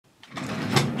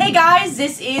Hey guys,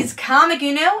 this is Comic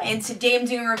Uno, and today I'm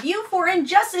doing a review for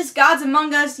Injustice Gods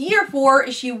Among Us Year 4,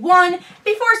 Issue 1.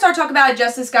 Before I start talking about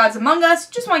Injustice Gods Among Us,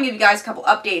 just want to give you guys a couple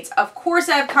updates. Of course,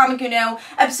 I have Comic Uno,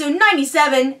 episode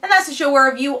 97, and that's the show where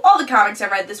I review all the comics I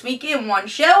read this week in one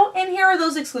show, and here are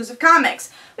those exclusive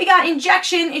comics. We got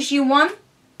Injection, Issue 1,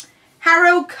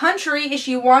 Harrow Country,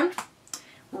 Issue 1,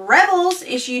 Rebels,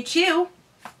 Issue 2,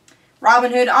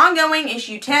 Robin Hood Ongoing,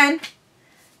 Issue 10,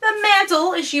 The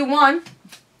Mantle, Issue 1,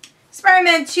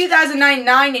 Spider-Man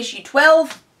 2009, Issue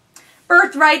 12,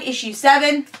 Birthright, Issue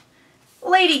 7,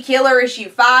 Lady Killer, Issue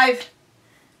 5,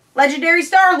 Legendary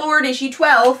Star-Lord, Issue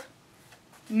 12,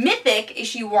 Mythic,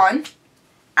 Issue 1,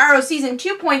 Arrow Season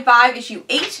 2.5, Issue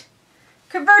 8,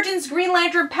 Convergence Green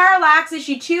Lantern Parallax,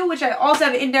 Issue 2, which I also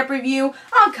have an in-depth review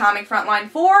on Comic Frontline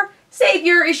 4,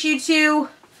 Savior, Issue 2,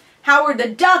 Howard the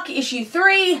Duck, Issue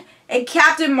 3, and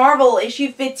Captain Marvel,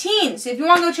 Issue 15. So if you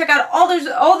want to go check out all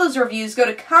those reviews, go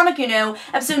to Comic Uno,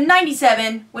 episode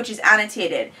 97, which is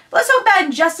annotated. Let's talk about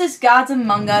Injustice Gods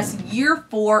Among Us, Year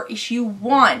 4, Issue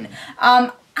 1.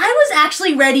 I was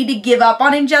actually ready to give up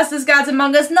on Injustice Gods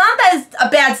Among Us. Not that it's a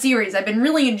bad series. I've been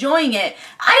really enjoying it.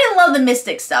 I didn't love the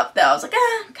Mystic stuff, though. I was like,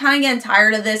 kind of getting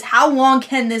tired of this. How long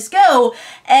can this go?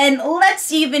 And let's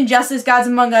see if Injustice Gods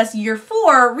Among Us Year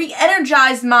 4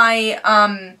 re-energized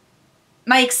my,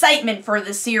 my excitement for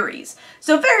the series.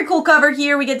 So very cool cover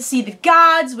here. We get to see the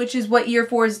gods, which is what Year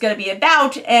 4 is going to be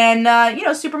about, and, you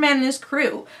know, Superman and his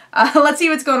crew. Let's see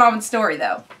what's going on with the story,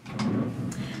 though.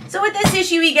 So with this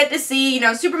issue, we get to see, you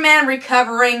know, Superman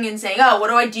recovering and saying, oh, what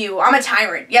do I do? I'm a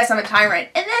tyrant. Yes, I'm a tyrant.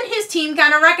 And then his team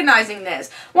kind of recognizing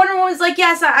this. Wonder Woman's like,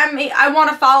 yes, I want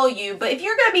to follow you, but if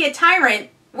you're going to be a tyrant,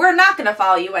 we're not going to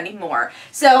follow you anymore.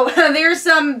 So there's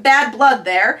some bad blood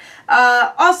there.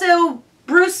 Also,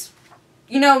 Bruce,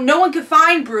 you know, no one could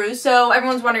find Bruce, so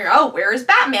everyone's wondering, oh, where is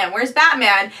Batman? Where's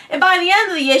Batman? And by the end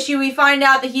of the issue, we find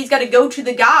out that he's got to go to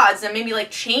the gods and maybe,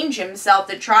 like, change himself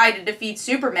to try to defeat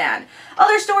Superman.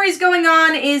 Other stories going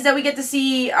on is that we get to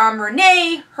see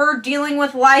Renee, her dealing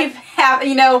with life,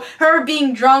 you know, her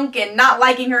being drunk and not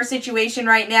liking her situation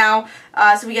right now.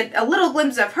 So we get a little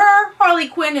glimpse of her. Harley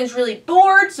Quinn is really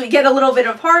bored, so we get a little bit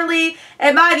of Harley.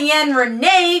 And by the end,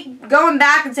 Renee going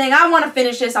back and saying, I want to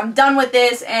finish this, I'm done with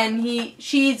this, and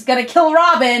she's going to kill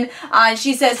Robin. And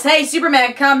she says, hey,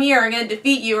 Superman, come here, I'm going to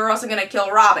defeat you, or else I'm going to kill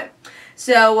Robin.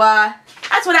 So,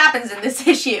 that's what happens in this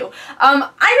issue.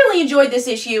 I really enjoyed this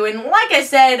issue, and like I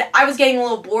said, I was getting a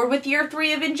little bored with Year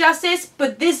 3 of Injustice,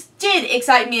 but this did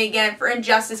excite me again for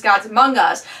Injustice Gods Among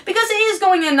Us, because it is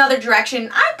going in another direction.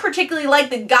 I particularly like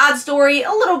the God story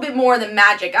a little bit more than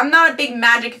Magic. I'm not a big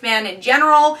Magic fan in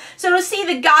general, so to see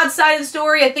the God side of the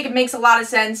story, I think it makes a lot of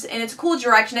sense, and it's a cool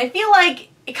direction. I feel like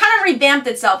it kind of revamped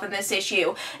itself in this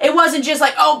issue. It wasn't just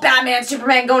like, oh, Batman,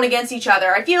 Superman going against each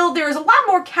other. I feel there was a lot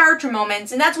more character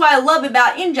moments, and that's why I love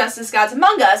about Injustice Gods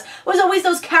Among Us, was always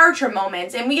those character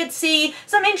moments, and we get to see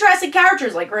some interesting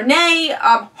characters like Renee,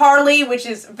 Harley, which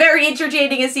is very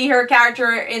entertaining to see her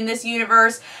character in this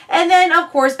universe, and then, of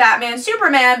course, Batman,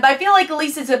 Superman, but I feel like at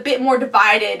least it's a bit more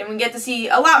divided, and we get to see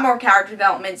a lot more character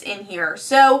developments in here.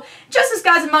 So, Injustice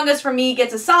Gods Among Us, for me,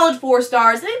 gets a solid 4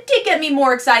 stars, and it did get me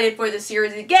more excited for the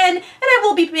series again, and I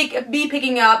will be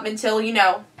picking up until, you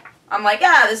know, I'm like,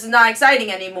 this is not exciting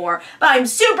anymore. But I'm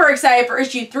super excited for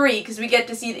issue 3 because we get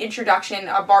to see the introduction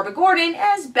of Barbara Gordon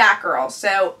as Batgirl.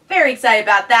 So, very excited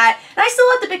about that. And I still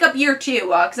have to pick up Year 2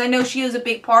 because I know she was a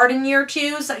big part in Year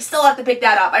 2, so I still have to pick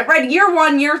that up. I've read Year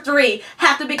 1, Year 3,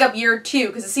 have to pick up Year 2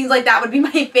 because it seems like that would be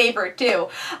my favorite too.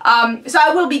 So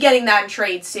I will be getting that in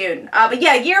trade soon. But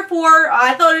yeah, Year 4,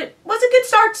 I thought it was a good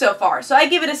start so far. So I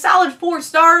give it a solid 4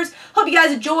 stars. Hope you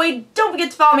guys enjoyed. Don't forget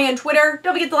to follow me on Twitter.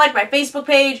 Don't forget to like my Facebook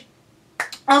page.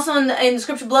 Also in the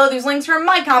description below, there's links for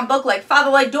my comic book, Like Father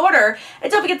Like Daughter,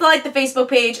 and don't forget to like the Facebook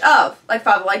page of Like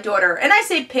Father Like Daughter. And I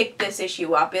say pick this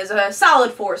issue up. It's a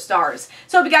solid 4 stars.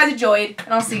 So hope you guys enjoyed,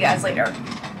 and I'll see you guys later.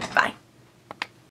 Bye.